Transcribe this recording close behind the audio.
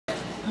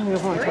Okay,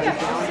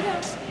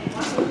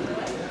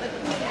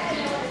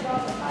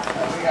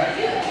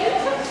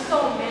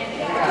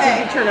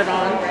 turn it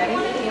on. Ready?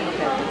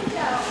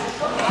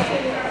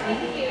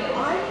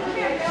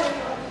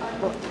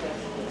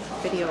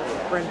 Video,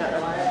 Brenda.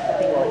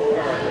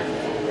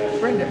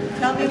 Brenda,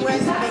 tell me when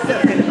to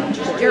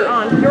begin. You're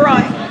on. You're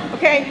on.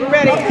 Okay, we're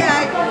ready.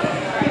 Okay,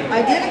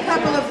 I did a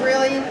couple of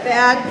really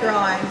bad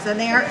drawings, and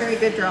they aren't very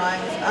good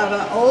drawings, of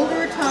an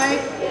older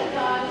type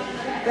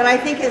that I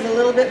think is a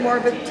little bit more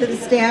to the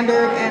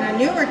standard, and a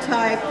newer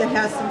type that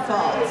has some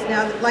faults.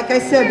 Now, like I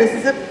said, this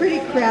is a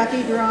pretty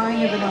crappy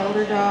drawing of an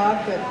older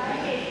dog, but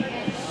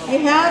you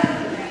have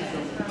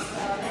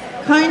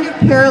kind of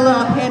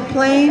parallel head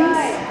planes.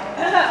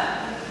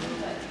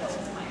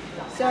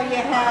 So you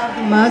have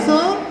the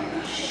muzzle,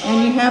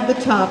 and you have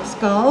the top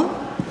skull,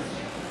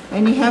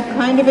 and you have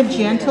kind of a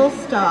gentle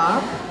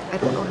stop. I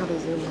don't know how to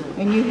zoom in.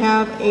 And you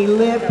have a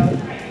lip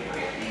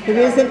that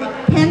isn't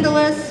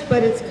pendulous,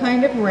 but it's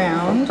kind of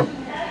round.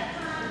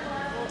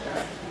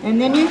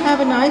 And then you have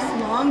a nice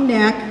long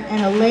neck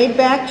and a laid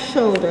back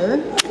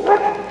shoulder,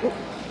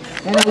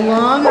 and a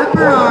long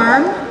upper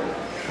arm.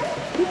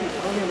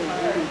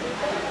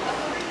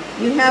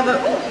 You have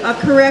a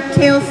correct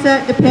tail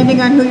set depending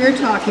on who you're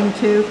talking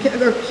to,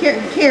 or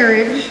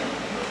carriage.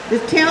 The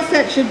tail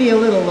set should be a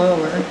little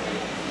lower.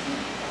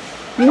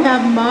 You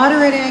have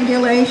moderate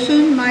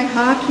angulation. My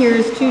hock here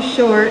is too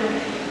short.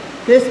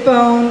 This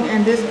bone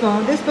and this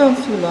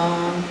bone's too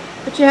long.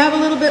 But you have a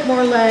little bit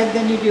more leg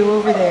than you do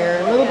over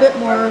there. A little bit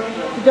more.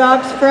 The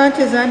dog's front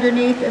is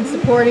underneath and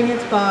supporting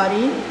its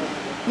body.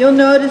 You'll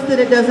notice that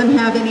it doesn't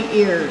have any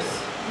ears.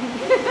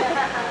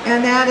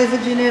 And that is a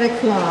genetic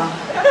flaw.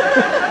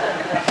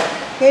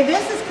 Okay,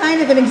 this is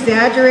kind of an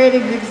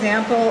exaggerated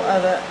example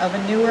of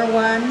a newer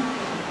one.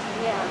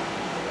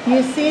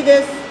 You see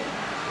this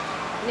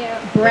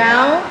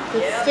brow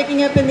that's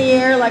sticking up in the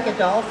air like a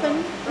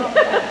dolphin?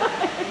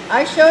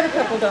 I showed a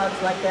couple dogs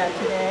like that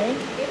today.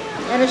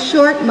 And a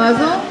short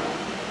muzzle.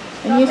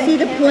 And you see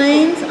the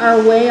planes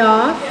are way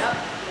off.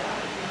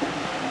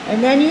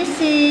 And then you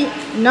see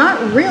not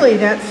really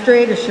that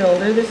straight a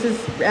shoulder. This is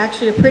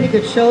actually a pretty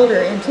good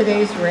shoulder in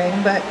today's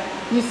ring, but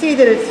you see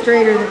that it's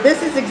straighter.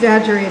 This is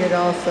exaggerated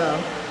also.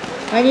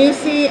 And you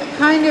see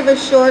kind of a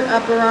short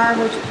upper arm,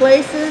 which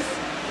places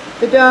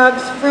the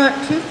dog's front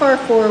too far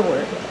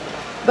forward.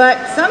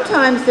 But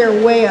sometimes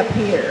they're way up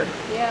here.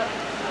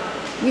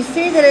 You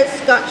see that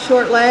it's got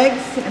short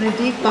legs and a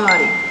deep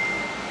body.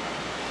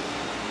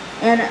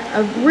 And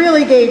a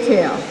really gay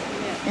tail.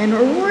 And a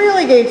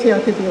really gay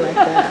tail could be like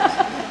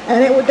that.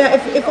 And it would,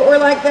 if it were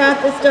like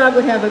that, this dog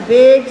would have a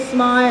big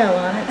smile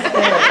on its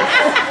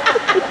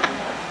face.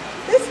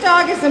 This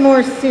dog is a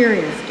more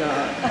serious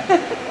dog.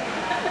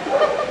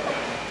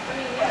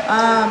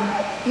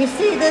 You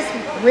see this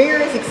rear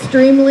is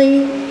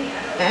extremely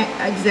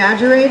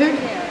exaggerated.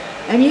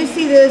 And you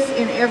see this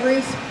in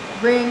every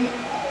ring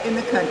in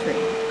the country,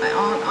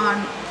 on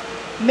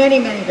many,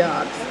 many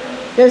dogs.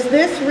 Does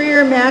this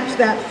rear match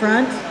that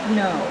front?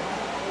 No.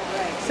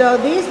 So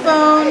these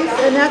bones,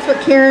 and that's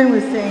what Karen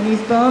was saying,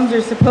 these bones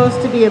are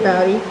supposed to be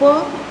about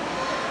equal.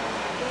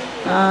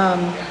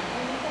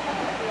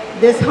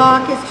 This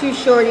hock is too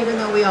short, even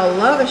though we all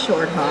love a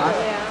short hock.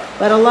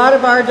 But a lot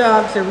of our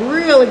dogs are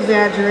real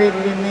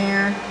exaggerated in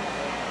there.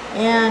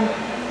 And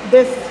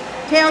this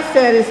tail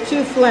set is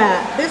too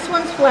flat. This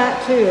one's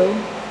flat too.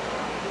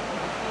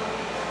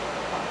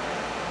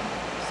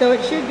 So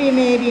it should be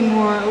maybe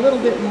more, a little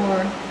bit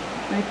more.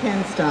 My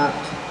pen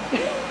stopped.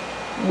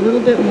 A little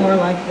bit more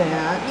like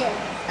that.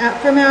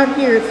 From out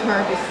here, it's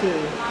hard to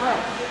see.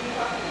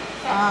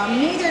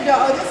 Neither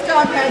dog, this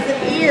dog has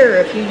an ear,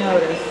 if you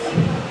notice.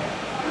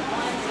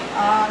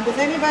 Does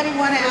anybody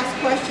want to ask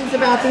questions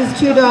about these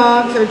two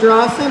dogs or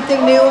draw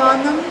something new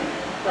on them?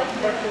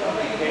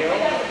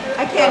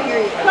 I can't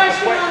hear you.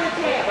 Question on the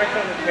tail. Question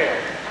on the tail.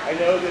 I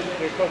know that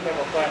they're supposed to have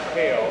a flat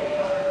tail,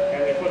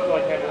 and they're supposed to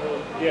like have a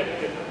little dip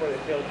just before the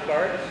tail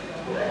starts.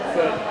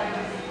 But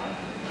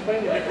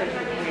explain the difference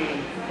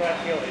between flat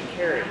tail and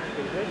carriage.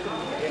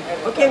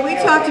 Okay, we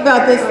talked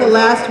about this the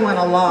last one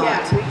a lot.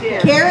 Yeah, we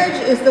did. Carriage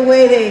is the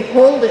way they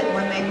hold it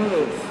when they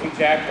move.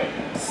 Exactly.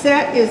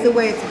 Set is the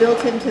way it's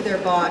built into their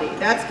body.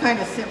 That's kind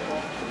of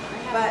simple.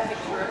 But,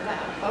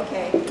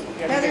 okay.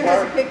 Heather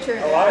has a picture of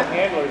that. A lot of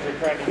handlers are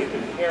trying to get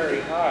them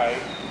carry high.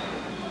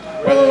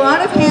 Well, a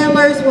lot of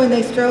handlers, when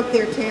they stroke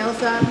their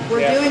tails up,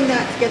 we're doing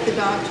that to get the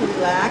dog to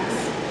relax.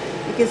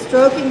 Because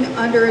stroking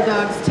under a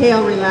dog's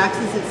tail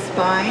relaxes its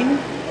spine.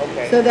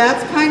 Okay. So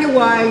that's kind of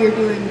why you're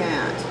doing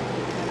that.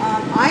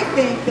 I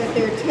think that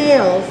their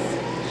tails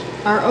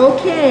are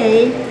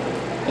okay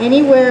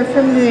anywhere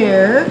from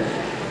there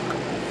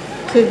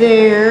to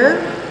there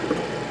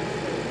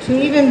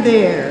to even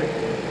there.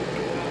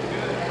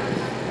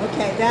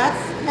 Okay,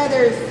 that's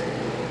Heather's.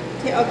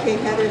 Okay,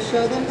 Heather,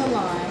 show them the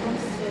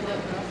lines.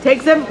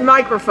 Take the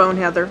microphone,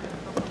 Heather.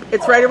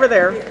 It's right over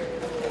there.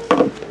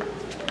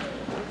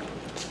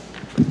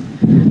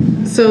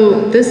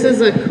 So this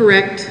is a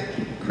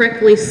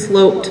correctly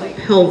sloped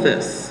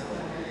pelvis.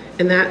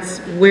 And that's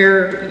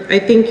where, I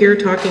think you're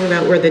talking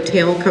about where the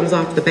tail comes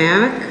off the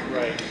back.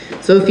 Right.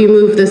 So if you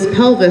move this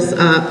pelvis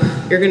up,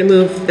 you're gonna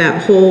move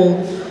that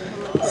whole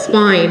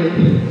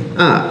spine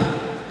up.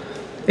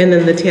 And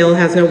then the tail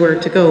has nowhere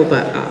to go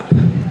but up.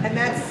 And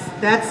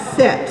that's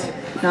sit,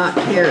 not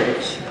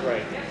carriage.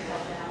 Right.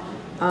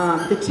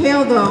 The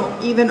tail though,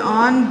 even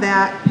on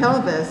that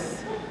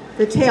pelvis,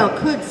 the tail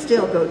could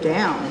still go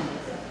down.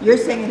 You're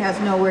saying it has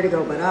nowhere to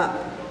go but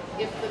up.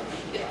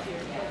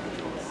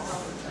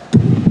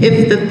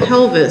 If the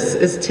pelvis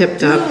is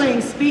tipped up,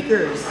 Dueling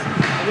speakers,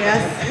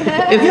 yes.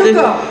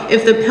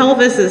 if the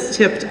pelvis is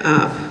tipped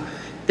up,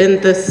 then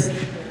the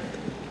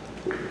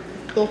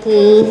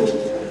whole,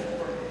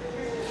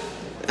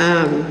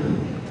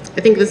 I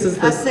think this is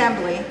the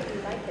Assembly.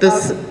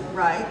 this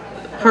Right.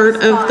 part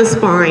of the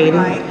spine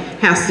Right.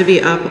 has to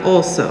be up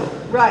also.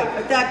 Right,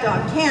 but that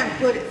dog can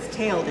put its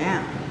tail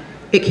down.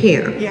 It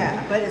can. Yeah,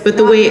 but it's But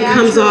the not way it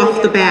comes naturally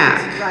off the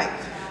advanced. back Right.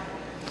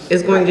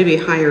 is going to be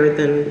higher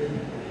than,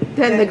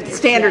 Then the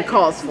standard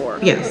calls for.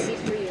 yes.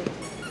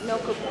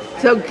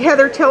 So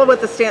Heather, tell what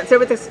the say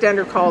what the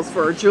standard calls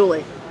for,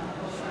 Julie.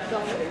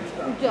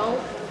 Don't,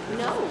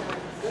 no.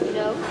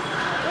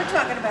 We're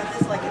talking about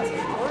this like it's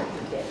important.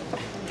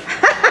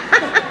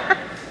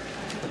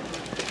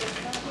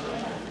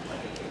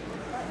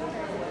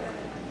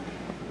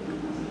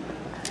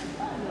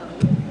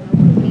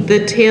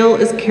 The tail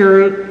is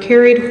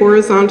carried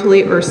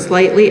horizontally or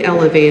slightly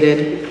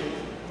elevated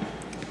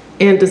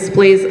and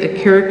displays a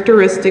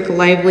characteristic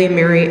lively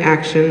merry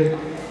action,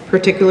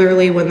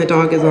 particularly when the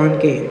dog is on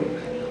game.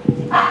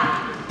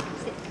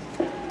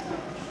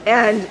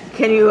 And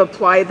can you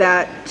apply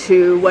that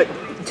to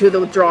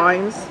the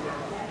drawings?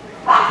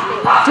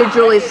 To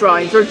Julie's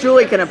drawings, or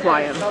Julie can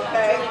apply them.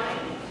 Okay.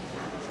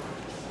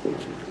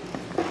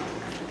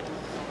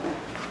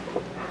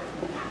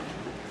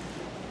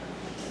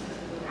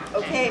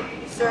 Okay,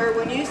 sir,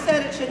 when you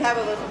said it should have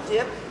a little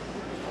dip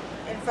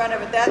in front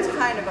of it, that's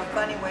kind of a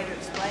funny way to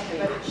explain it,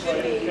 but it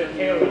should be, The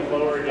tail is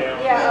lower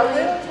down. yeah, a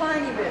little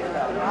tiny bit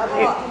though, not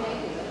a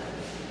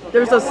lot.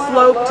 There's a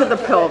slope to the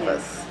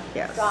pelvis.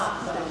 Yes.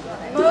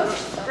 Most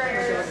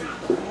springers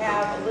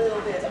have a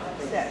little bit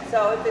set,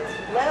 so if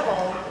it's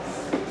level,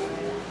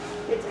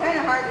 it's kind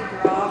of hard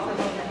to draw from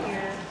over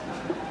here.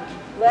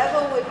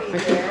 Level would be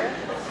there.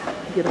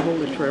 Get a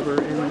hold of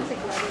Trevor and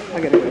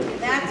I gotta go.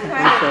 That's So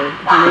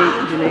kind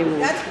of, Janae will.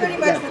 that's pretty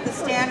much what the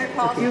standard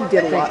calls for. You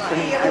did a but it lot can for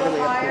me. be a I little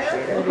really higher,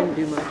 appreciate it. I didn't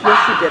do much.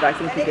 Yes, you did. I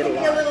think and you it did can a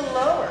be a lot. little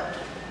lower.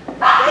 They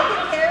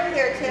can carry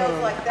their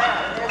tails like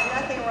that, and there's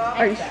nothing wrong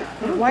Are you with sure?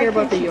 that. I don't care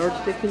about the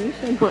yardstick. Can you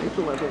send mine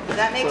to Level? Does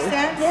that make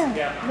sense?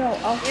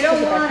 You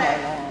don't want it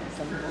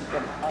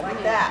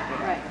like that.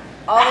 Right.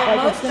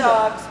 Although most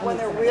dogs, when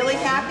they're really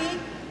happy,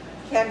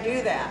 can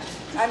do that.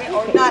 I mean,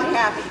 or not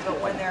happy, but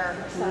when they're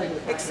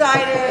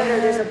excited, or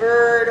there's a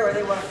bird, or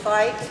they want to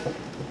fight,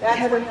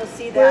 that's when you'll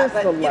see that. Where's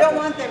But the you don't level?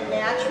 want them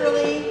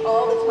naturally,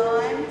 all the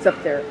time, It's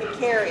up there. to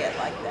carry it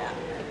like that.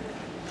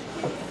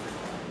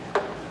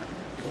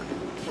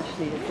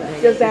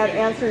 Does that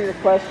answer your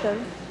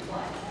question?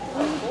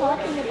 Were you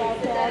talking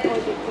about that or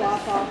the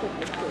drop off of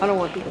the tree? I don't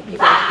want you guys to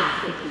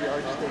take the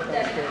yardstick.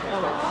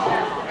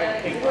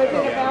 Was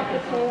it about the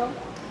tail?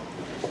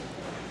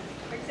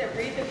 Like I said,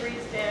 read the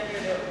breed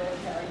standard, it will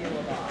tell you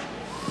about.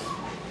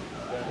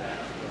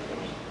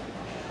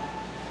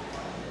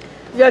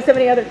 You guys have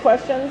any other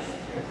questions?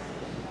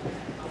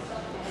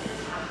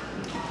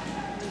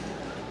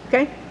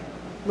 Okay,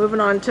 moving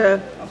on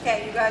to,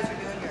 Okay, you guys are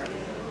doing your.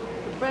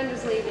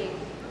 Brenda's leaving.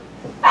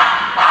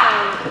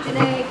 So,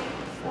 Janae,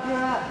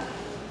 you're up.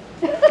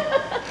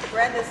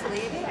 Brenda's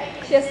leaving?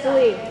 She has to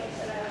leave.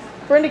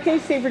 Brenda, can you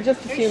stay for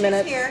just a few She's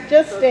minutes? here.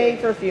 Just stay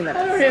for a few I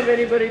minutes. don't have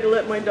anybody to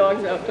let my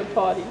dogs out to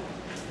potty.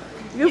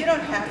 You don't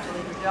have to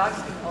leave, your dogs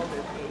can hold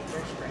their pee,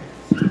 they're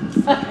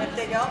springers. And if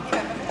they don't, you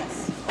have a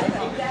mess.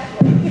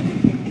 Exactly.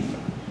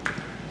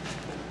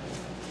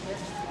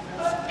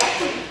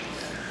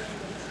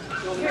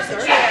 Here's the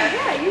chair.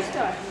 Yeah, you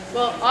start.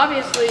 Well,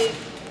 obviously,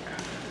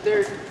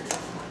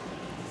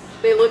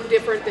 they look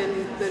different than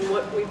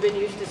what we've been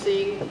used to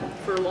seeing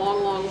for a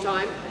long, long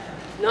time.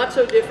 Not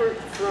so different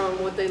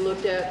from what they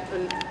looked at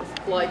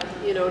like,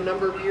 a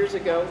number of years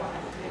ago.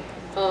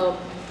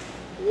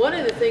 One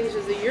of the things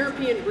is the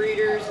European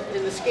breeders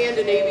and the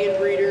Scandinavian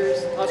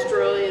breeders,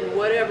 Australian,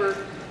 whatever,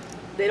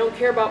 they don't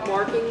care about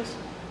markings.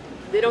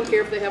 They don't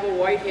care if they have a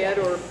white head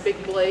or a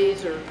big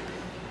blaze or,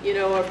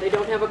 if they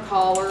don't have a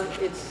collar.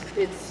 It's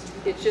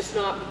just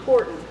not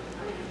important.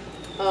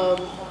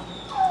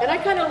 And I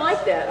kind of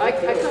like that. I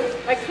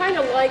kind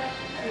of like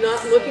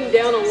not looking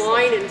down a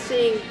line and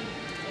seeing,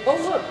 oh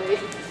look,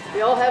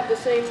 they all have the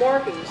same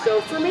markings. So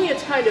for me,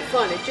 it's kind of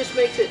fun. It just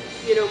makes it,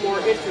 more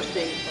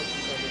interesting.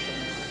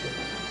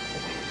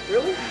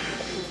 Really?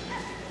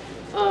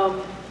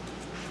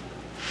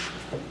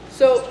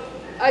 So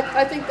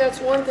I think that's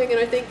one thing, and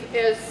I think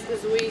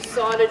as we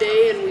saw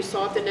today and we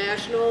saw at the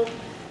National,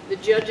 the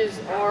judges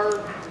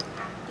are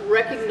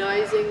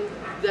recognizing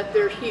that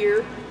they're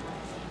here.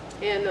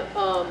 And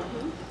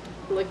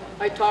like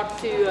I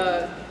talked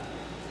to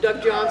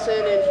Doug Johnson,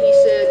 and he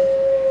said,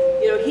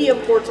 you know, he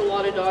imports a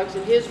lot of dogs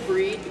in his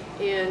breed,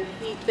 and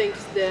he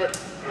thinks that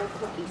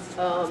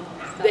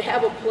they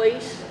have a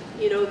place.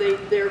 You know,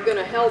 they're going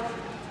to help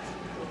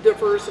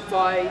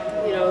diversify,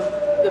 you know,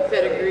 the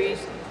pedigrees.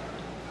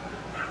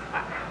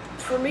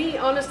 For me,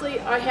 honestly,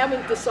 I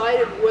haven't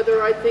decided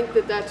whether I think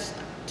that that's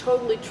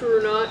totally true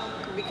or not,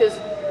 because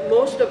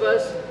most of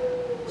us,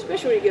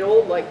 especially when you get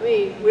old like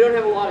me, we don't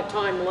have a lot of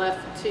time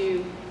left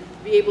to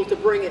be able to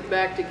bring it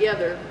back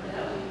together.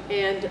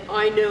 And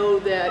I know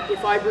that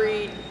if I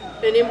breed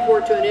an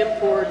import to an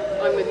import,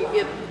 I'm going to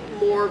get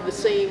more of the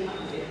same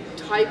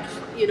types,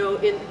 you know,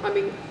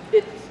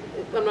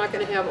 I'm not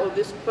going to have, oh,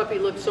 this puppy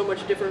looks so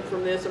much different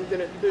from this,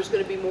 there's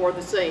going to be more of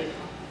the same.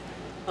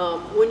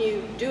 When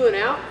you do an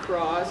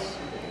outcross,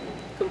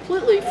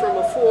 completely from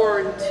a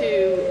foreign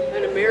to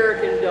an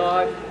American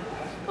dog,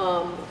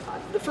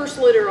 the first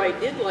litter I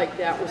did like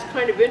that was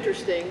kind of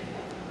interesting.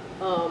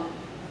 The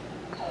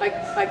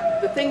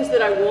things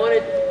that I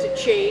wanted to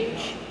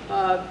change,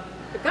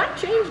 got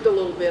changed a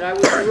little bit. I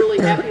was really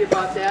happy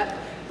about that,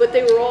 but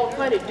they were all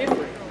kind of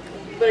different.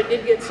 But I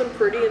did get some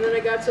pretty, and then I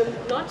got some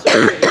not so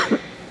pretty.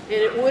 And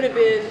it would have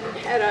been,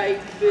 had I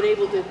been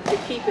able to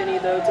keep any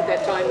of those at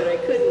that time, and I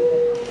couldn't,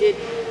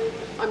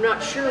 I'm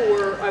not sure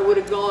where I would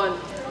have gone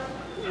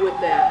with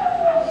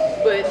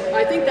that. But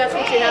I think that's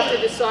what you have to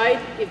decide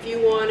if you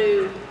want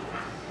to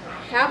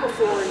have a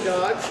foreign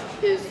dog,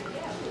 is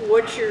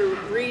what's your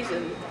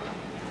reason.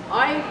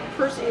 I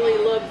personally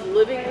love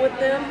living with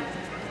them.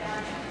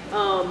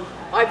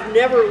 I've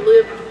never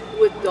lived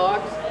with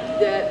dogs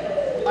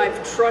that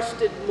I've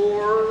trusted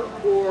more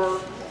or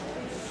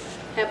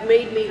have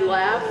made me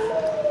laugh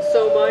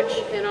so much.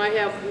 And I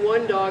have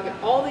one dog,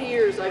 all the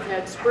years I've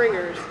had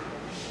Springers,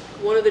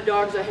 one of the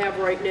dogs I have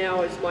right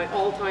now is my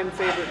all-time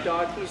favorite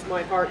dog. He's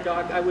my heart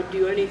dog. I would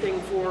do anything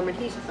for him. And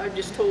I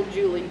just told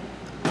Julie,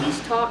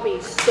 he's taught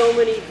me so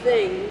many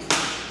things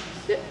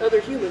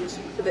that humans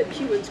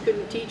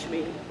couldn't teach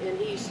me. And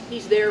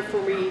he's there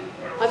for me.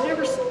 I've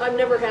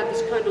never had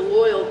this kind of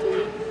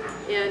loyalty.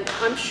 And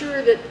I'm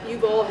sure that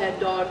you've all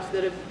had dogs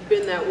that have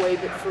been that way.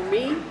 But for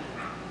me,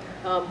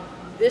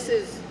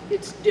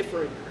 it's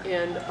different.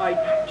 And I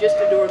just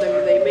adore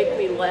them. They make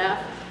me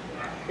laugh.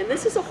 And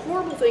this is a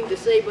horrible thing to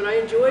say, but I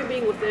enjoy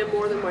being with them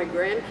more than my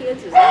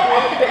grandkids. Is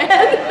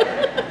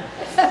that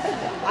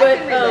really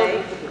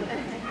bad?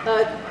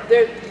 But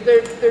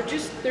they're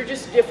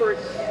just different,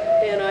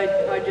 and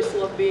I just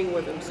love being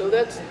with them. So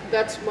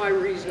that's my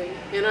reasoning.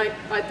 And I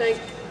thank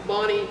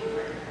Bonnie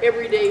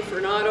every day for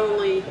not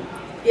only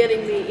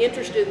getting me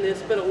interested in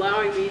this, but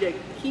allowing me to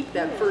keep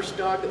that first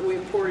dog that we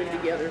imported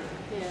together.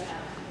 Yeah.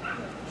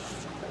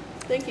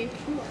 Thank you.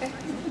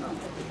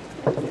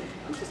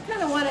 Just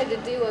kind of wanted to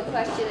do a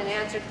question and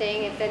answer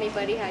thing if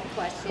anybody had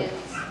questions.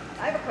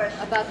 I have a question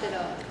about the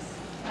dogs.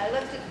 I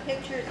looked at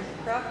pictures of the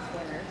Crocs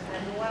winners,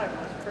 and one of them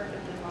was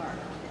perfectly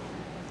marked.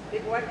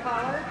 Big white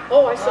collar.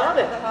 Oh, I saw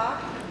that. The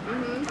hawk.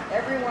 Mm-hmm.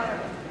 Every one of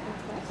them.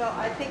 So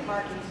I think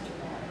marking's too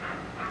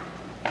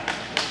hard.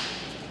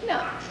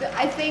 No,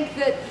 I think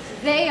that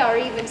they are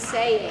even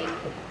saying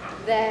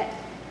that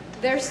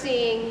they're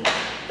seeing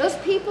those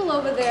people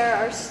over there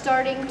are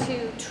starting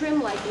to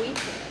trim like we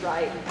trim.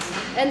 Right.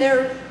 And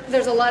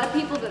there's a lot of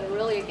people that are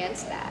really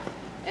against that.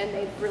 And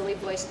they've really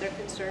voiced their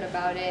concern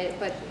about it,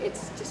 but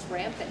it's just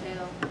rampant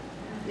now.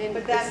 And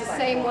but that's it's the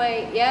same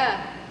way,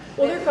 yeah.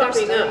 Well, they're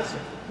copying us.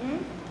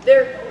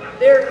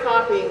 They're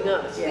copying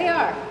us. Yeah. They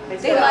are.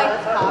 They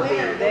like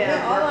copying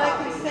them. All I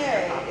can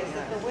say is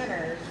that the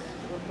winners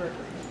were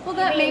perfect. Well,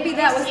 maybe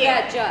that was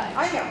that judge.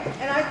 I know,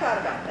 and I thought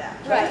about that.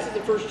 Right. This is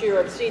the first year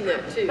I've seen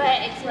that too.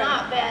 But it's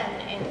not been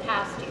in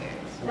past years.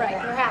 Right.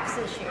 Perhaps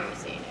this year you've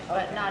seen it,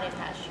 but not in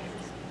past years.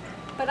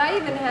 But I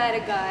even had a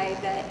guy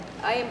that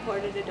I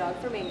imported a dog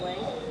from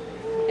England,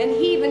 and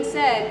he even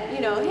said, you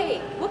know,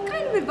 hey, what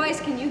kind of advice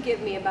can you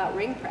give me about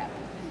ring prep?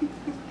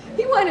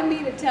 He wanted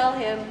me to tell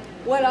him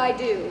what I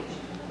do,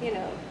 you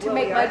know, to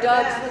make my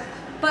dogs.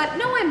 But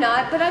no, I'm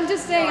not. But I'm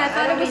just saying, I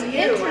thought it was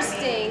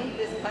interesting.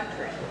 This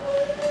country.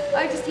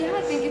 I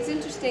think it's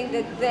interesting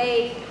that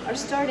they are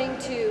starting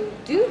to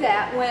do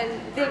that when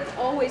they've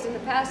always in the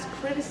past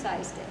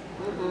criticized it.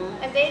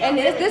 Mm-hmm. And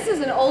this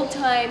is an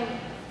old-time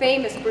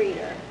famous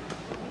breeder.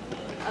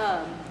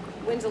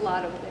 Wins a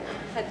lot over there.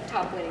 Had the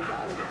top winning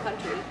dog in the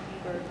country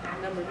for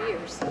a number of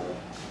years. So.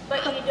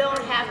 But you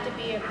don't have to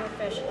be a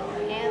professional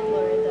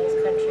handler in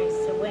those countries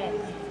to win.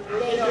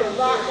 They do a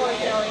lot more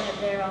knowing of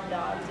their own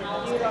dogs.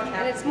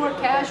 And it's more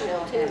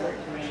casual too.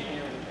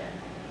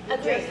 You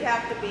just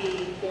have to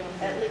be,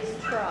 at least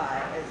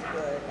try as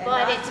good. And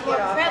but not it's to more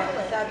get off on the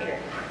prevalent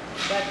subject.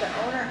 But the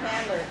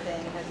owner-handler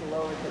thing has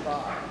lowered the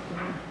bar.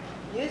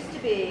 Used to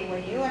be,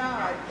 when you and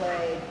I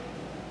played,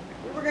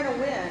 we were going to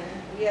win,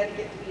 we had to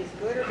get to be as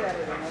good or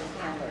better than most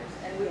handlers.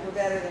 And we were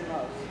better than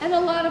most. And a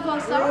lot of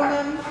us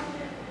are.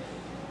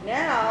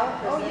 Now,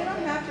 oh, you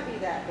don't have to be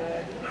that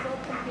good. You can still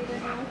compete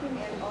in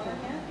owner-handler.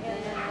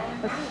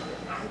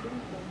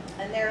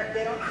 And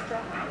they don't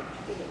strive to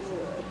be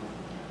good.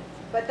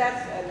 But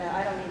that's,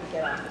 I don't need to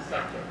get off the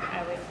subject.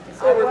 I would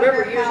just, Well, remember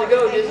wonder years how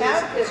ago, they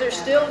have is there this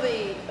still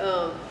the,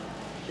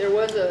 there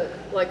was a,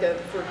 like a,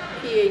 for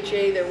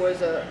PHA, there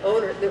was a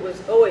owner, there was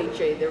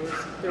OHA, there was,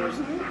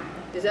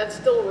 is that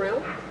still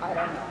around? I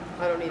don't know.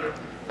 I don't either.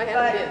 I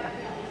haven't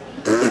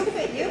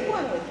been. You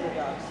won with your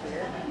dogs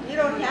here. You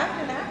don't have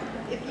to now.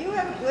 If you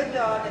have a good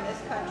dog in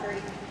this country,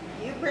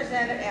 you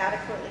present it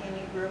adequately and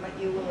you groom it,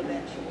 you will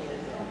eventually win.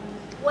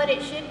 what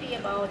it should be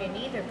about in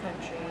either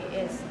country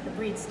is the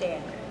breed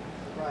standard.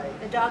 Right.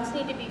 The dogs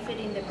need to be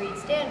fitting the breed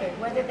standard,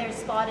 whether they're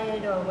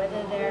spotted or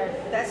whether they're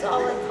That's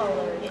solid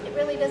colored. It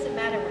really doesn't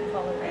matter what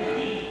color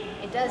they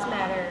are. It does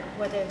matter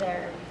whether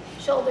their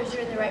shoulders are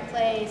in the right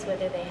place,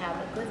 whether they have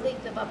a good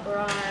length of upper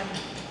arm,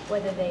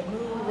 whether they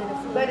move in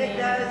a fluid But it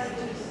manner. does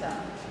do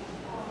some.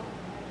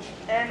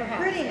 And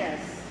Perhaps.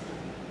 prettiness,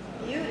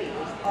 beauty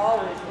is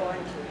always going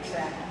to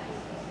attract.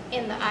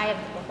 In the eye of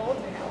the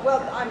beholder, however.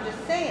 Well, I'm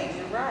just saying,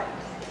 you're right.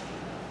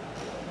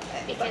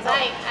 Because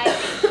I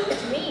think,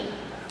 to me,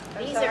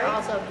 these are sorry?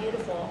 also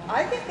beautiful.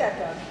 I think that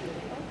dog's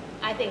beautiful.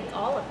 I think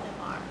all of them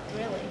are,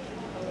 really.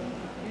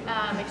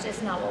 It's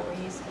just not what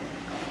we're used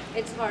to.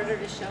 It's harder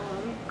to show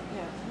them.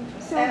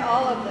 And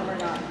all of them are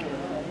not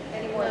beautiful,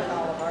 any more than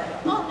all of our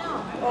dogs.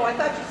 Oh, Oh, I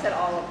thoued you said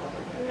all of them.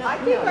 I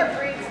think our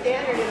breed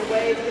standard in a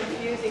way is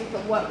confusing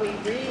from what we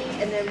read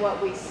and then what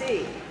we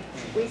see.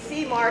 We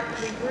see we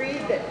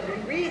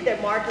read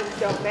that markings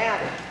don't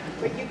matter.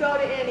 But you go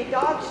to any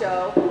dog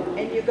show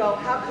and you go,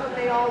 how come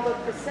they all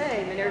look the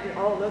same? And they're,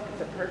 oh look,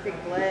 it's a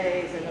perfect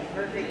blaze and a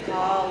perfect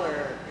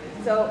collar.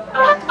 So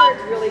that's where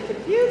it's really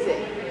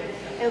confusing.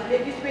 And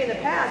it used to be in the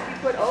past, you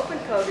put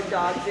open-coated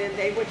dogs in,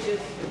 they would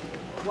just,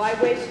 why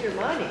waste your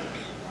money?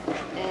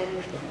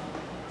 And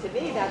to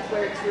me, that's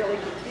where it's really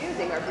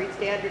confusing. Our breed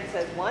standard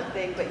says one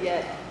thing, but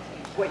yet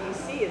what you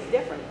see is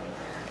different.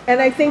 And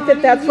I think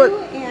that that's what. You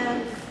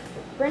and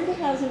Brenda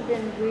hasn't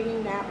been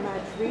breeding that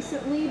much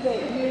recently, but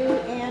you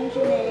and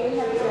Janae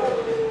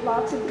have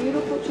lots of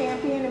beautiful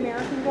champion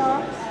American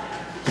dogs.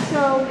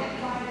 So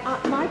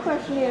my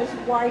question is,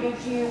 why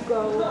did you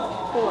go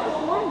for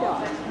foreign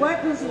dogs?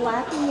 What was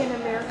lacking in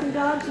American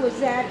dogs? Was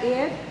that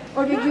it?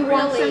 Or did Not you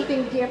want really.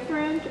 something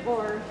different?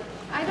 Or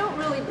I don't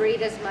really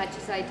breed as much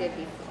as I did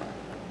before.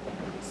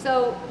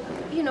 So,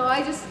 you know, I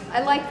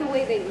like the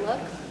way they look.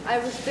 I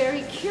was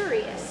very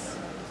curious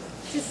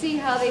to see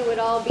how they would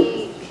all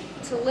be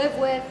to live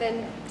with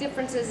and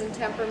differences in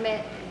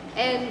temperament.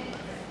 And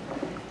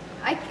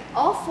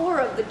all four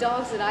of the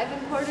dogs that I've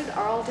imported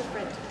are all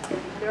different.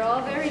 They're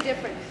all very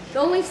different. The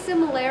only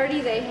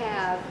similarity they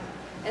have,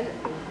 and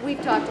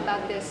we've talked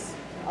about this,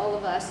 all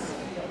of us,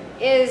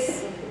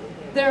 is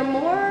they're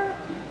more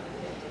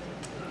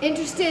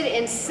interested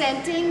in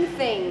scenting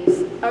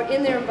things or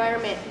in their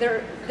environment.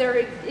 They're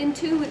in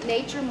tune with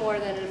nature more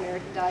than an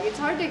American dog. It's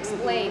hard to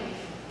explain.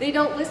 He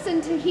doesn't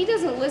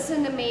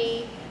listen to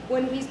me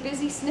when he's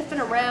busy sniffing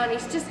around.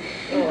 He's just,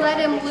 you let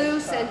him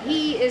loose and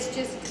he is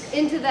just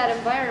into that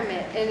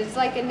environment. And it's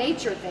like a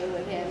nature thing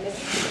with him.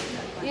 It's,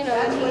 you know,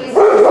 he's...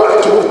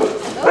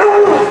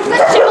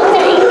 That's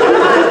Chelsea!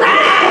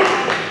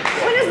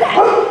 What is that?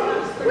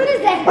 What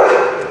is that?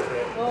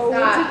 Oh,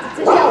 it's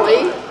a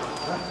Shelly.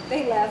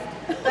 They left.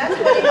 That's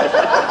what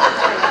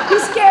He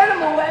scared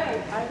them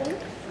away. I think.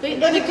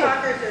 Mini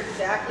cockers are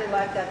exactly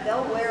like that.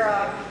 They'll wear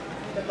off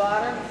the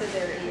bottoms of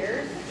their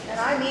ears, and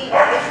I mean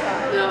this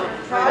time. No.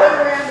 Trotting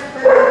around the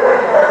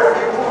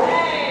perimeter.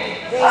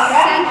 They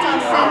Scenting.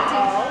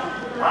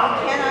 You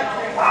cannot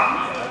train them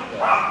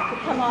to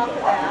come off of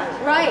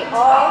that. Right.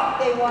 All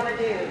they want to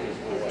do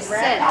is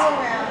Scent. wrap you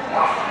around and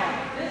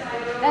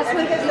scent. That's And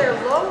what because they're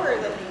lower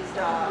than these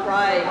dogs.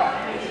 Right.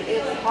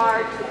 It's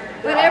hard to...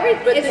 But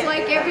it's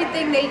like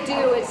everything they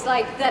do, it's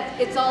like that,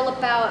 it's all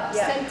about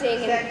Yeah, scenting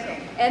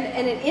scenting. and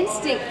an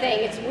instinct thing.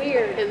 It's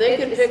weird. And they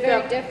can it's pick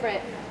very up-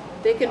 different.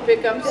 They can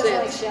pick up Just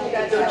like scents.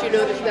 Shelby. Don't you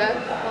notice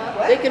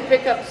that? They can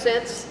pick up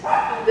scents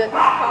that...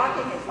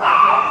 Talking is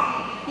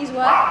like He's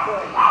what?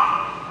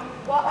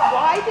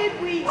 Why did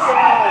we go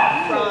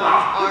from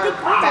our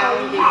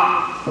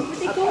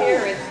founding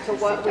appearance to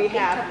what we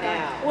have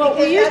now? Well,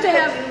 we used to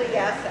have... Julie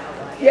asked that one.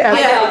 Yes.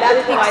 Yeah,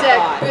 that's what I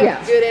exactly. thought.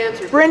 Yes. Good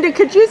answer. Brenda,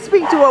 could you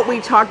speak to what we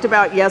talked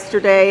about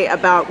yesterday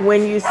about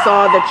when you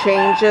saw the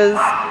changes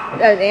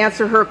and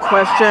answer her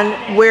question,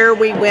 where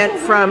we went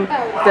from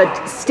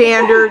the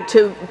standard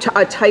to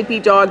a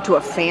typey dog to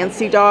a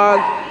fancy dog?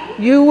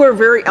 You were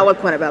very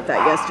eloquent about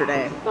that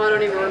yesterday. I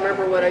don't even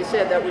remember what I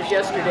said. That was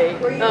yesterday.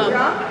 Were you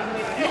drunk?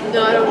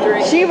 No, I don't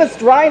drink. She was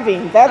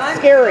driving. That's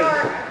scary.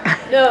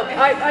 No,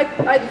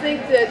 I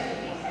think that,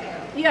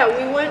 yeah,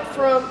 we went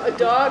from a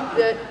dog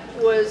that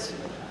was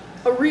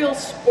a real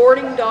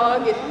sporting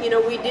dog, and, you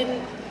know,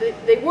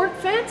 they weren't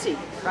fancy.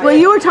 Right? Well,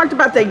 you were talked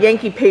about the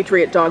Yankee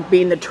Patriot dog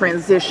being the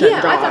transition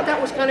Yeah, dog. I thought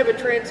that was kind of a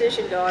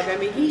transition dog. I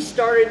mean,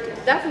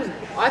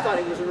 I thought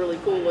he was a really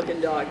cool looking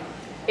dog.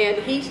 And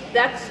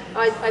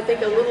I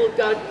think a little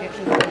dog,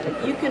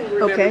 you can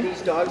remember Okay.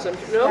 these dogs, I'm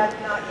sure. No?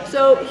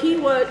 So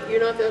you're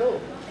not that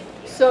old.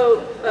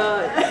 So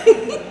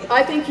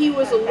I think he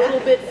was a little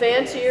bit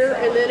fancier,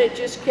 and then it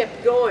just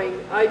kept going.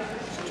 I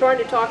trying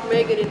to talk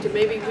Megan into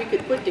maybe we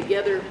could put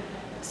together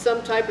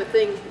some type of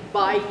thing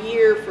by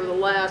year for the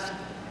last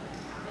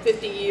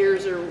 50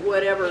 years or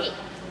whatever,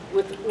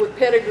 with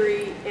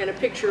pedigree and a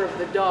picture of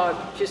the dog,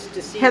 just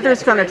to see.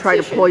 Heather's going to try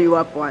to pull you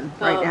up one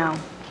right now.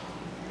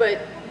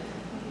 But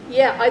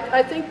yeah,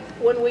 I think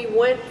when we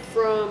went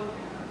from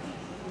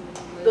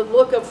the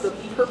look of the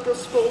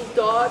purposeful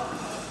dog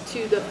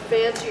to the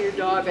fancier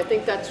dog, I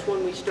think that's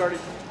when we started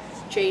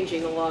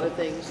changing a lot of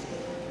things.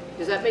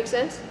 Does that make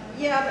sense?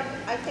 Yeah,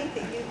 but I think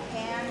that you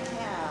can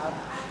have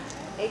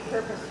a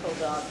purposeful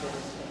dog that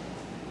is fair.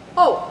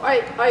 Oh,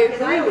 I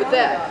agree with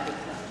that.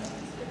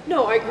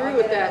 No, I agree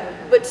with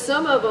that. But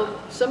some of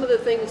the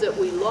things that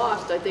we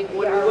lost, I think,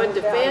 when we went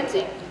to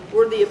fancy,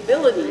 were the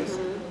abilities.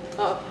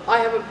 I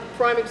have a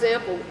prime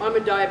example. I'm a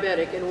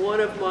diabetic, and one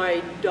of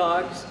my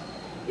dogs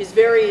is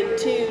very in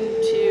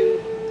tune to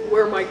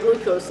where my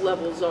glucose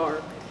levels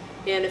are.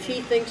 And if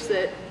he thinks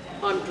that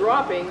I'm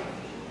dropping,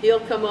 he'll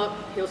come up,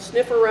 he'll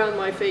sniff around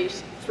my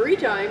face 3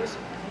 times,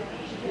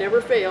 never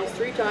fails,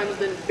 3 times,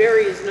 then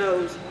bury his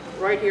nose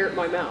right here at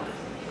my mouth.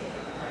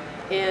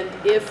 And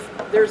if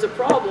there's a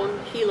problem,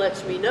 he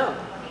lets me know.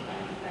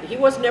 He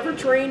was never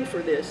trained for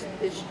this.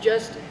 It's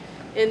just,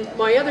 and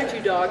my other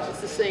 2 dogs,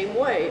 it's the same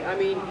way. I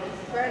mean,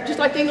 just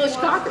like the English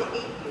Cocker.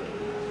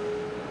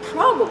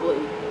 Probably.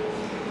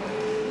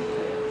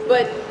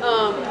 But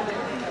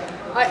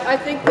I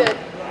think that,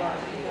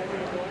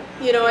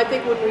 you know, I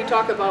think when we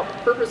talk about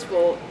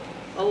purposeful,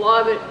 a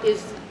lot of it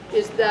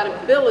is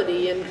that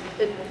ability. And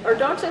our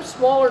dogs have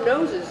smaller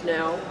noses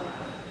now,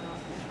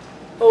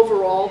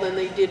 overall, than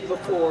they did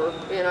before.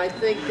 And I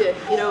think that,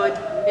 you know,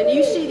 and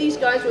you see these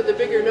guys with the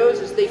bigger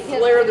noses, they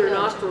flare their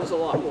nostrils a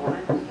lot more.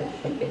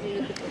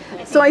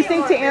 So I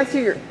think to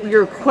answer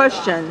your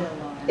question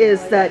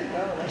is that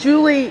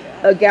Julie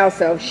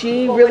Gauso,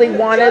 she really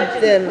wanted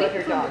them,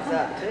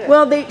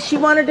 well, she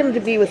wanted them to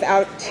be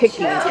without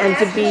ticking and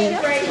to be...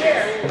 Right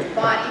here,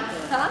 Bonnie.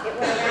 Huh? It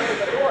went around to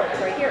the board,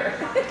 right here.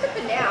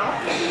 Now.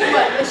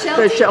 What, the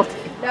Shelties? The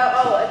Shelties. No,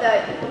 the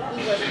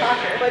English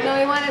Cocker. But no,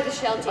 he wanted the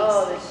Shelties.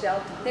 Oh, the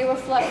Shelties. They were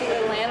fluffy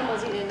little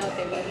animals. He didn't know what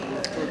they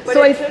were. But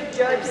So it took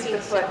judges to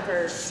put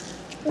her.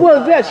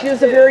 Well, yeah, she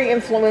was a very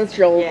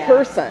influential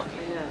person.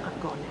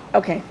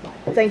 Okay,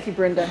 thank you,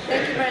 Brenda.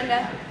 Thank you,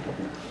 Brenda.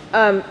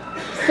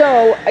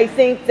 So I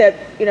think that,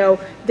 you know,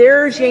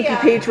 there's Yankee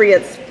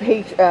Patriots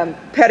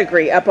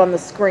pedigree up on the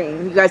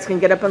screen. You guys can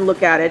get up and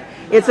look at it.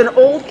 It's an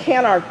old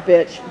Canark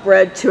bitch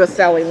bred to a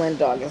Sally Lynn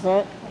dog, isn't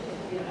it?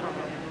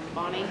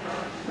 Bonnie.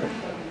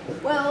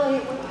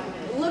 Well,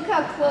 look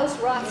how close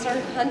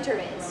Rothstern Hunter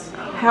is.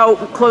 How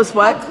close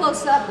what? How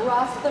close up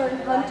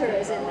Rothstern Hunter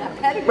is in that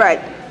pedigree.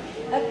 Right.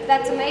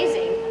 That's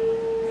amazing.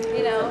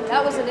 You know,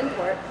 that was an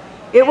import.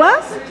 It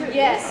was?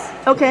 Yes.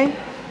 Okay.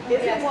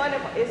 Isn't one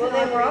of the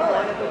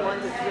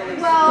ones that's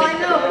really Well, I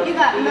know, but you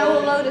got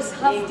Melolotus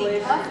Huffy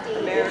English, Puffy,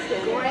 American,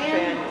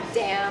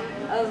 granddam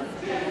of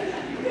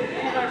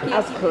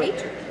Yankee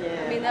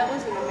Patriot. I mean, that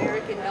was an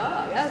American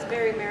dog. That was a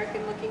very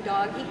American looking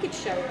dog. He could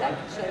show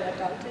that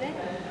dog today.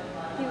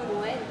 He would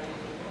win.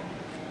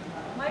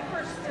 My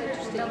first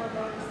interesting.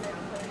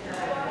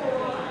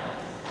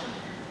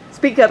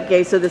 Speak up,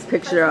 Gay, so this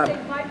picture up.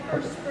 My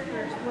first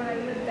sprinters when I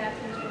lived back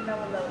was from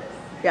Melolotus.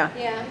 Yeah.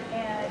 Yeah.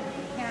 And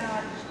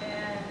Canarch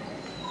and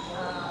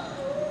I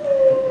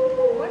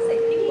want to say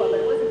Pequot, but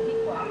it wasn't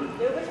Pequot.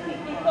 It was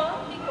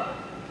Pequot.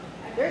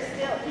 They're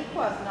still,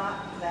 Pequot's not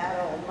that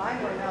old.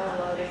 Mine were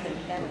Melolotus and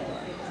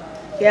Kenmore.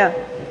 Yeah.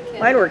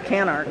 Mine were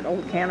Canark,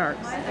 old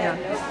Canarks. Yeah.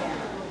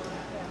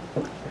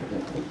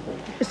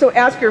 So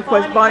ask your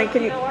question, Bonnie,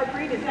 can you... You know, our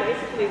breed is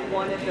basically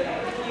one of the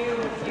few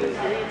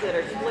breeds that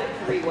are split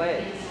 3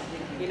 ways.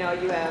 You know,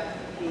 you have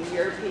the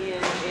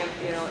European,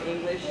 you know,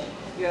 English,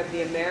 you have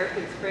the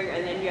American Springer,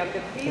 and then you have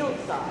the field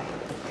side.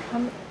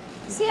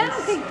 See, I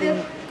don't think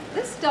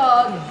this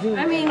dog,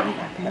 I mean,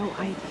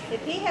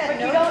 If he had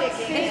no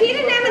ticking. if he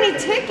didn't have any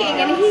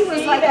ticking and he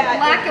was like a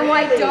black and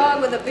white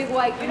dog with a big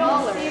white You don't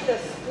collar. see the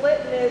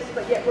splitness,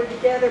 but yet we're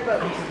together,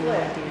 but we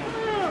split.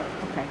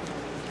 Okay.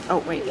 Oh,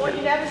 wait. Well,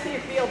 you never see a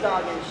field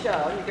dog in a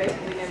show, and you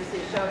basically never see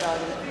a show dog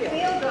in the field.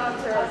 Field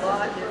dogs are a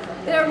lot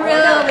different. They're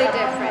really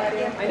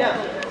different. I know.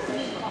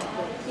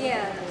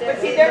 Yeah. But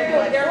see, they're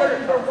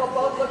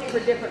both looking for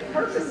different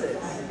purposes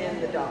in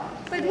the dog.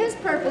 But his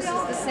purpose is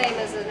the same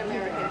as an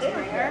American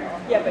Springer.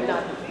 Yeah, but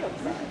not the field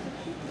side.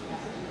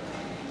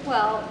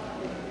 Well,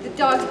 the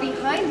dogs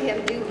behind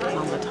him do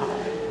hunt.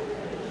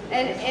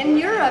 And in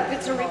Europe,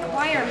 it's a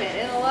requirement.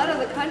 In a lot of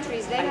the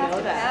countries, they have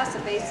to pass a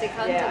basic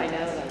hunting Yeah, I know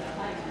test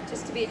that.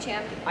 just to be a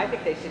champion. I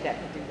think they should have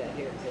to do that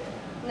here too.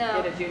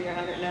 No. Get a junior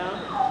hunter now?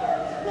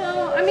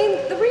 No, I mean,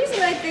 the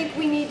reason I think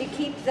we need to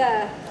keep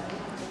the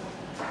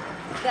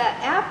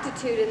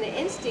aptitude and the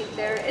instinct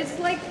there, it's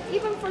like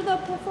even for the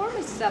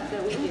performance stuff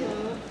that we do.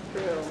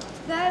 True.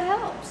 That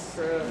helps.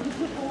 True.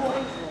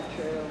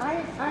 True.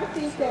 I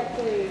think that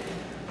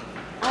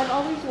I've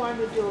always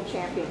wanted a dual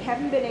champion.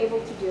 Haven't been able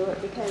to do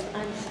it because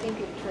I'm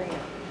stinking trained.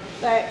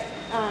 But,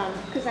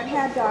 because I've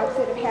had dogs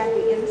that have had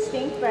the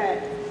instinct,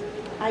 but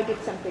I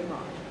get something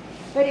wrong.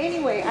 But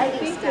anyway, I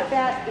think that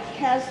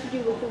has to do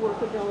with the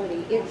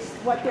workability. It's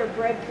what they're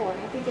bred for.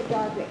 And I think a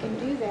dog that can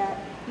do that,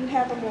 you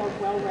have a more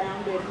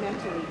well-rounded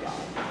mentally dog.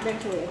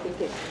 Mentally, I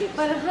think it's...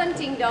 But a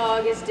hunting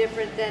dog is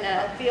different than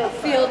a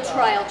field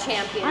trial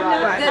champion.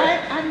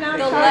 I'm not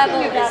the talking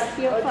level about is, a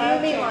field Do trial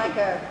you mean champion. like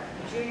a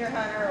junior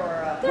hunter or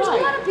a? there's a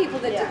lot of people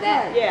that do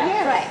that. Yeah.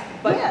 Yes, Right.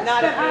 But yes,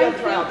 not a but field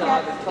I trial think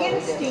dog, that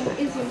it's totally instinct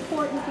is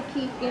important to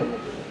keep in the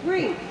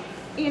breed.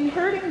 In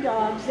herding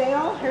dogs, they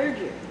all herd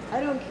you. I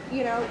don't,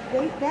 you know,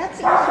 that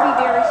seems to be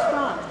very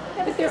strong.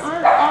 But there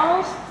aren't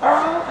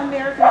all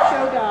American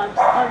show dogs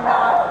are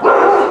not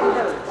in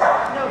herds.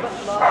 No, but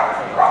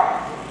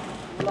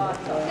lots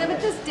of Yeah,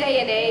 but this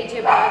day and age,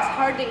 it's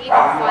hard to even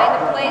find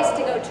a place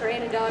to go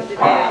train a dog to do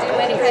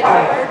any kind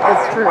of work.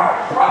 That's true.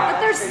 But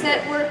there's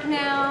scent work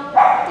now.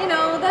 You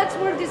know, that's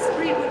where this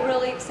breed would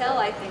really excel,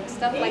 I think.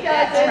 Stuff like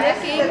that, and this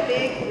is tracking. a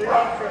big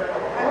breed for,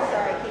 I'm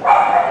sorry, I keep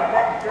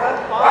but drug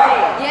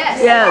buying.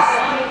 Yes. Yes.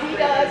 He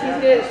does, he's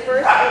doing his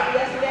first,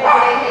 yesterday,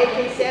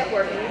 today, consent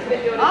work, and he's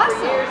been doing it Awesome.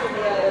 for years in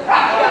the others. He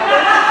got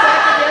first and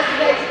second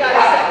yesterday, he got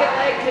his second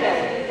leg today.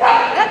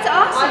 That's On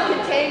awesome.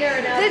 container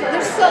and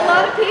There's a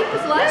lot of people,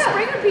 a lot of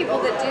Springer people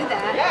that do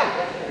that.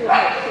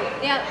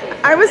 Yeah.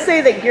 I would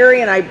say that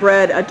Gary and I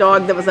bred a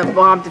dog that was a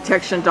bomb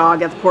detection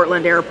dog at the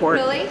Portland airport.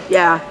 Really?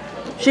 Yeah.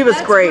 She was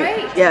That's great.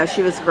 great. Yeah,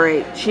 she was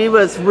great. She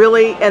was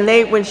really, and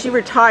when she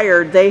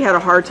retired, they had a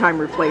hard time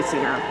replacing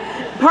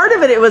her. Part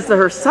of it was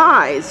her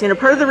size. You know,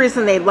 part of the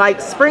reason they like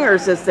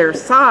Springers is their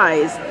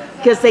size,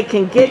 because they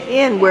can get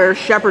in where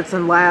Shepherds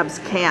and Labs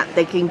can't.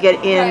 They can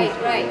get in,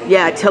 Right.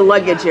 yeah, to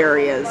luggage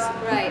areas.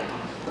 Right.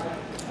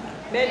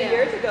 Many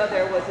years ago,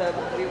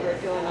 we were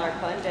doing our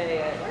fun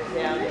day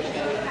down in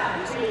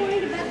I'm so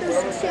worried about those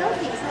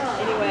selfies,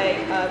 huh?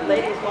 Anyway, a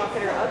lady was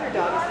walking her other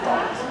dog as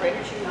long as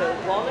Springer. She was a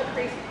Walnut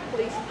Creek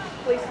police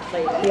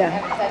lady.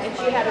 Yeah. And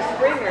she had a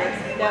Springer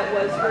that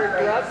was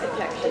her drug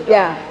detection dog.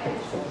 Yeah.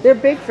 They're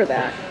big for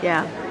that.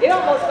 Yeah. It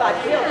almost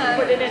got killed.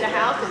 She put it in a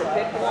house and a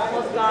pit bull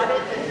almost got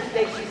it.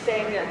 She's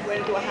saying that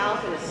went into a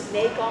house and a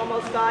snake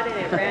almost got it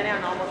and it ran out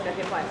and almost got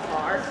hit by a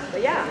car.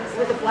 But yeah, it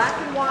was a black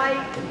and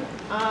white,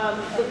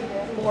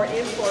 more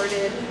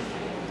imported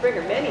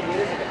Springer many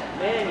years ago.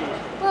 Many.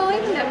 Well,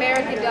 even the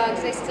American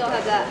dogs, they still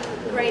have that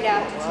great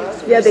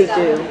aptitude for Yeah, they stuff.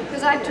 do.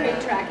 Because I've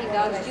trained tracking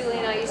dogs. Julie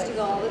and I used to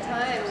go all the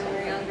time when we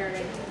were younger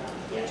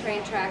and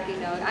train tracking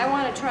dogs. I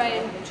want to try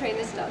and train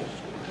this dog.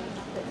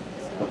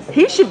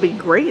 He should be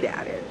great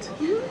at it.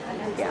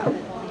 Yeah. As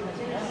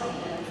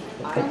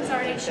long as there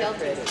aren't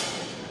shelties.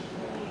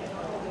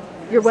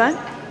 You're what?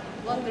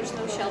 As long as there's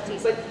no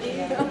shelties.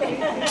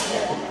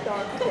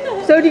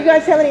 So do you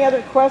guys have any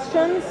other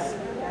questions?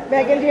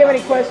 Megan, do you have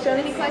any questions?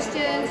 Any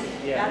questions?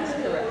 That's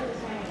correct.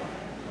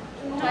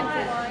 Time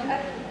for wine?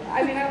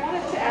 I mean, I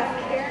wanted to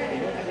ask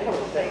Karen a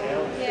couple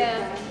things.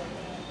 Yeah.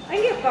 I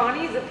get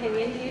Bonnie's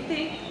opinion. Do you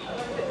think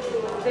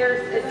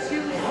there's a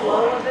too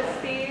slow of a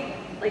speed?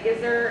 Like,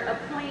 is there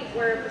a point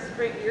where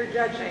if you're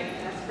judging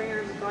and a Springer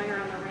is going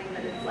around the ring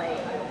that it's like,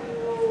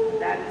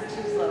 that is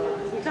too slow?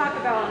 We talk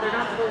about they're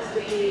not supposed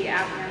to be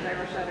Africans,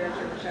 Irish Setters,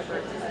 or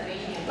Shepherds.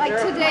 But Like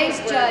today's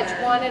judge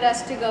wanted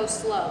us to go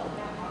slow.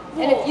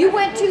 And if you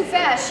went too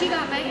fast, she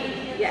got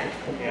mad. yeah.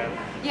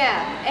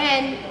 Yeah,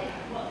 and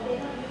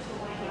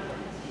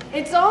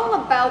it's all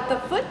about the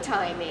foot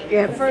timing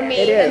for me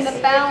it is. and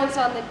the balance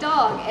on the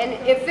dog. And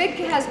if it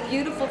has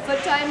beautiful foot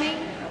timing,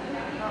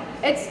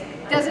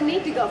 it doesn't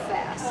need to go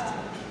fast.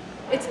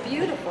 It's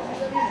beautiful.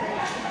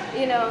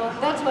 You know,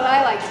 that's what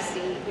I like to see.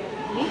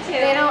 Me too.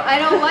 I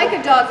don't like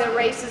a dog that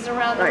races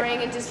around the ring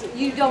and just,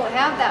 you don't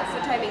have that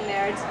foot timing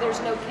there. There's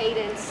no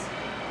cadence.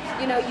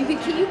 You know, you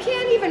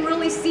can't even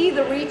really see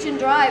the reach and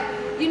drive.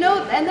 You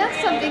know, and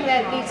that's something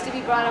that needs to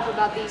be brought up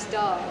about these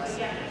dogs.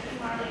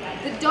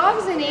 The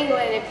dogs in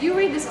England, if you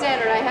read the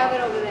standard, I have it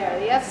over there,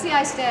 the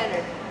FCI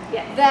standard,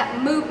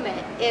 that movement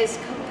is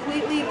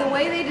completely, the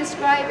way they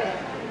describe it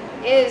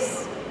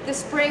is the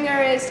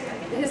Springer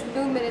his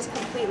movement is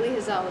completely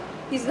his own.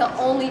 He's the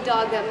only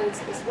dog that moves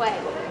this way.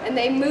 And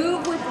they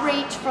move with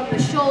reach from the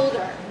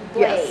shoulder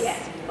blade.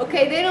 Yes.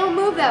 Okay, they don't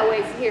move that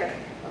way here.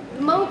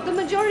 The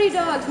majority of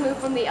dogs move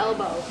from the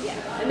elbow,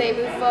 and they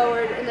move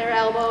forward in their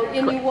elbow,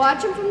 and you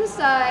watch them from the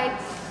side,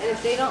 and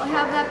if they don't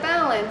have that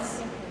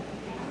balance,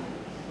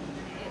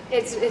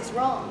 it's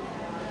wrong,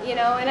 you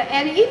know.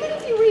 And even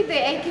if you read the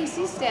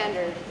AKC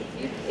standard,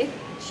 if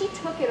she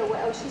took it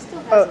away, she still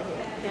has it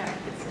here. Yeah,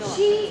 it's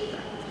still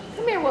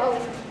Come here, Wally.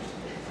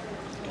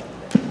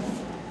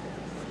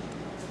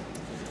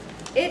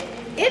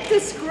 It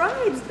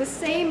describes the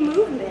same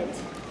movement,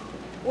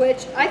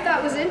 which I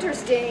thought was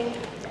interesting.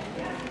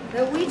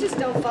 No, we just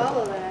don't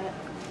follow that.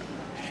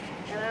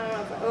 And I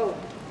don't know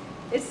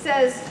if, it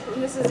says,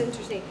 and this is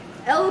interesting,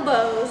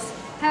 elbows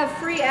have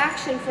free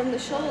action from the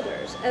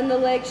shoulders, and the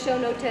legs show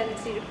no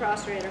tendency to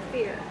cross or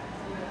interfere.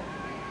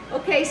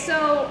 Okay,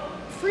 so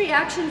free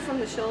action from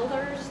the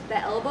shoulders, the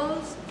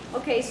elbows,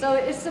 okay, so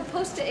it's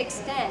supposed to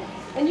extend.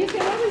 And you can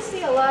really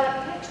see a lot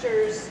of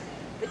pictures,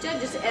 the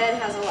Judge's Ed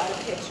has a lot of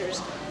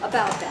pictures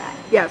about that.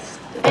 Yes.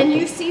 And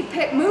you see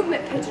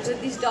movement pictures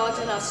of these dogs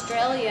in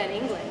Australia and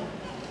England,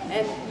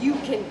 and you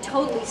can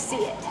totally see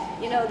it.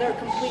 You know, they're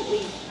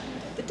completely,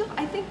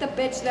 I think the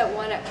bitch that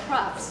won at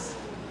Crufts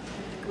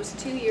was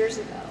 2 years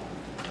ago,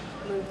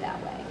 moved that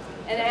way.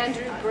 And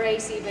Andrew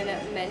Brace even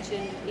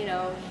mentioned, you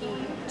know, he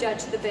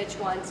judged the bitch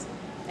once,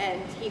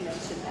 and he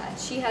mentioned that.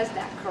 She has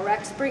that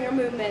correct Springer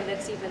movement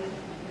that's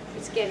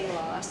it's getting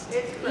lost.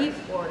 It's correct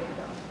sporting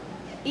though.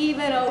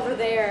 Even over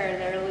there,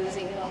 they're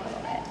losing it a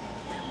little bit.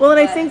 Well, and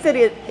I think that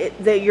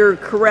that you're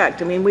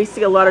correct. I mean, we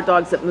see a lot of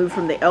dogs that move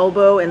from the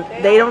elbow, and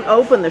they don't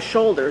open the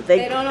shoulder.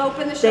 They don't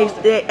open the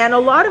shoulder. And a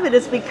lot of it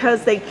is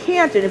because they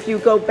can't. And if you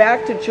go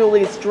back to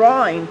Julie's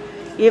drawing,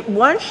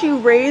 once you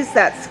raise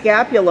that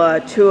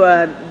scapula to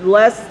a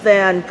less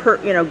than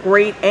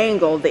great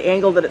angle, the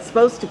angle that it's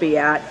supposed to be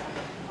at,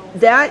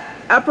 that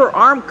upper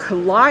arm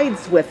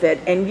collides with it,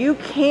 and you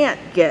can't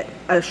get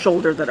a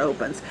shoulder that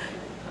opens.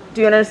 Do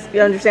you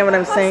understand what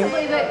I'm saying?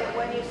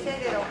 When you say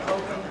they don't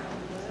open,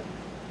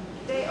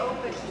 they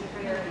open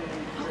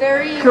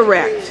very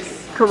correct.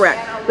 Correct.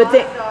 And a But lot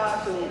they of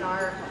dogs in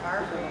our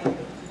breed,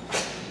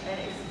 and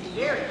it's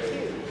very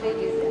cute. They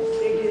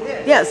do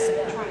this.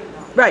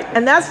 yes. Right.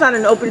 And that's not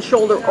an open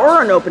shoulder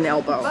or an open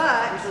elbow.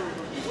 But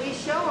we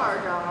show our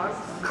dogs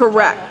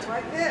Correct.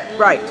 like this.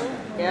 Right.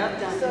 Yep.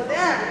 So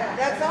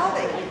that's all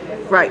they can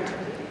do. Right.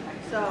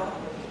 So,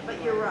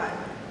 but you're right.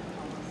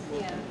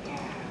 Yeah.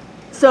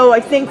 So I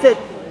think that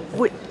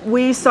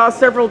we saw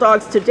several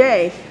dogs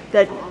today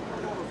that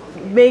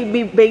may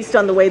be based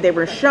on the way they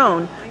were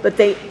shown, but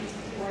they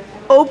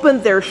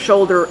opened their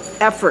shoulder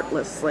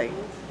effortlessly.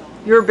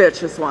 Your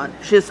bitch is one.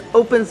 She just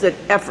opens it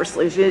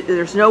effortlessly.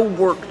 There's no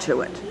work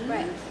to it.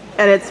 Right.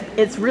 And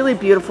it's really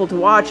beautiful to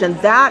watch, and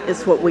that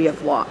is what we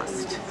have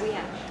lost. We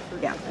have.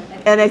 Yeah.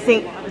 And I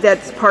think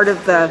that's part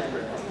of the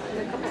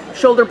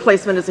shoulder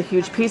placement is a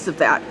huge piece of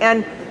that.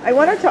 And I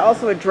wanted to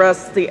also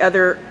address the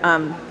other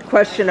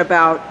question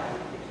about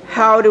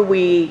how do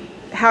we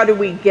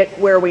get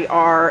where we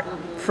are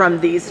from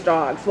these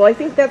dogs. Well, I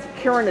think that's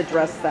Karen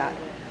addressed that.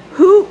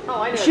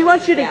 She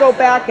wants you to go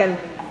back and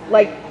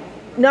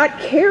not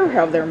care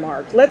how they're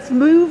marked. Let's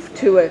move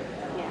to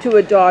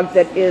a dog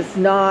that is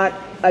not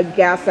a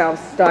Gassow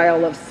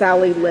style of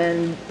Sally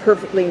Lynn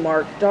perfectly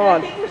marked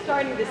dog. I think we're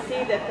starting to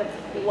see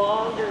that the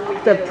longer we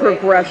The get away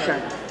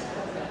progression.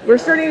 We're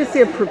starting to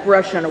see a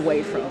progression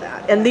away from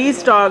that. And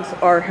these dogs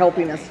are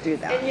helping us do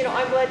that. And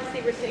I'm glad to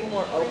see we're seeing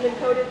more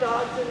open-coated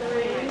dogs in the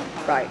ring.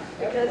 Right.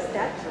 Because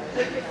that's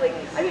perfectly,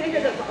 it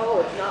doesn't,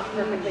 it's not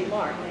perfectly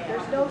marked.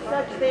 There's no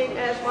such thing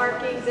as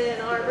markings in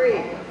our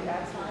breed.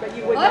 But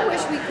you would Well, I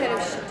wish we could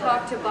have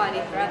talked to Bonnie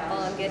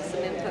Threthel and get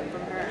some input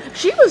from her.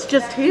 She was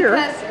just here.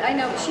 Because I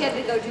know she had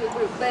to go to a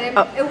group, but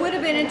it would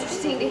have been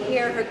interesting to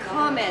hear her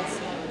comments.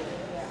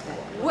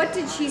 What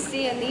did she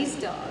see in these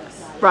dogs?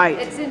 Right.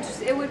 It's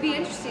interesting. It would be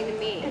interesting to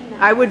me.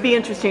 I would be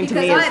interesting to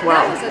me as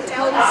well. That was a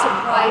total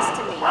surprise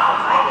to me.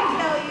 I can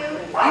tell you.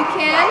 You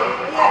can?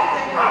 Yes,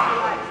 I know what she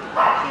likes.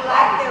 She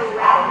likes their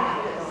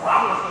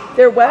roundness.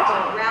 They're what?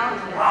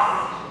 Roundness.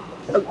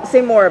 Oh,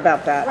 say more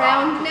about that.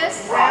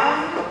 Roundness?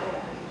 Round.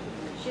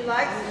 She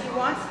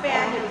wants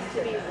Spaniels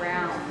to be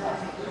round.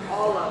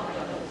 All of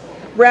them.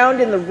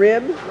 Round in the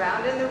rib.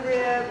 Round in the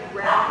rib,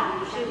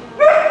 round.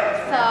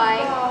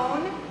 Thigh.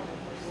 Bone.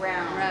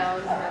 Round.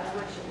 Round. That's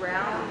what she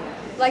round.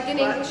 Like an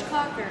English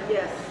Cocker.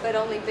 Yes. But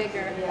only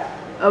bigger. Yeah.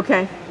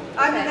 Okay.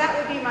 I mean, that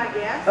would be my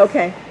guess.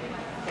 Okay.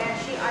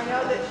 And I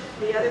know that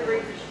the other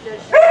breeds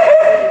does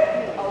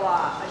a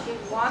lot. She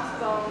wants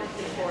bone, it's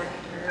important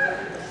to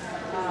her.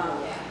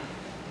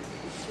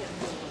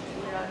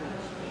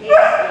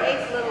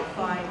 Hates little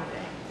fine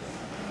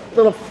things.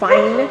 Little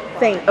fine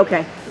thing.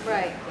 Okay.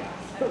 Right.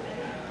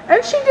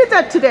 And she did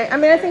that today. I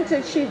mean, I think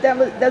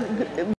that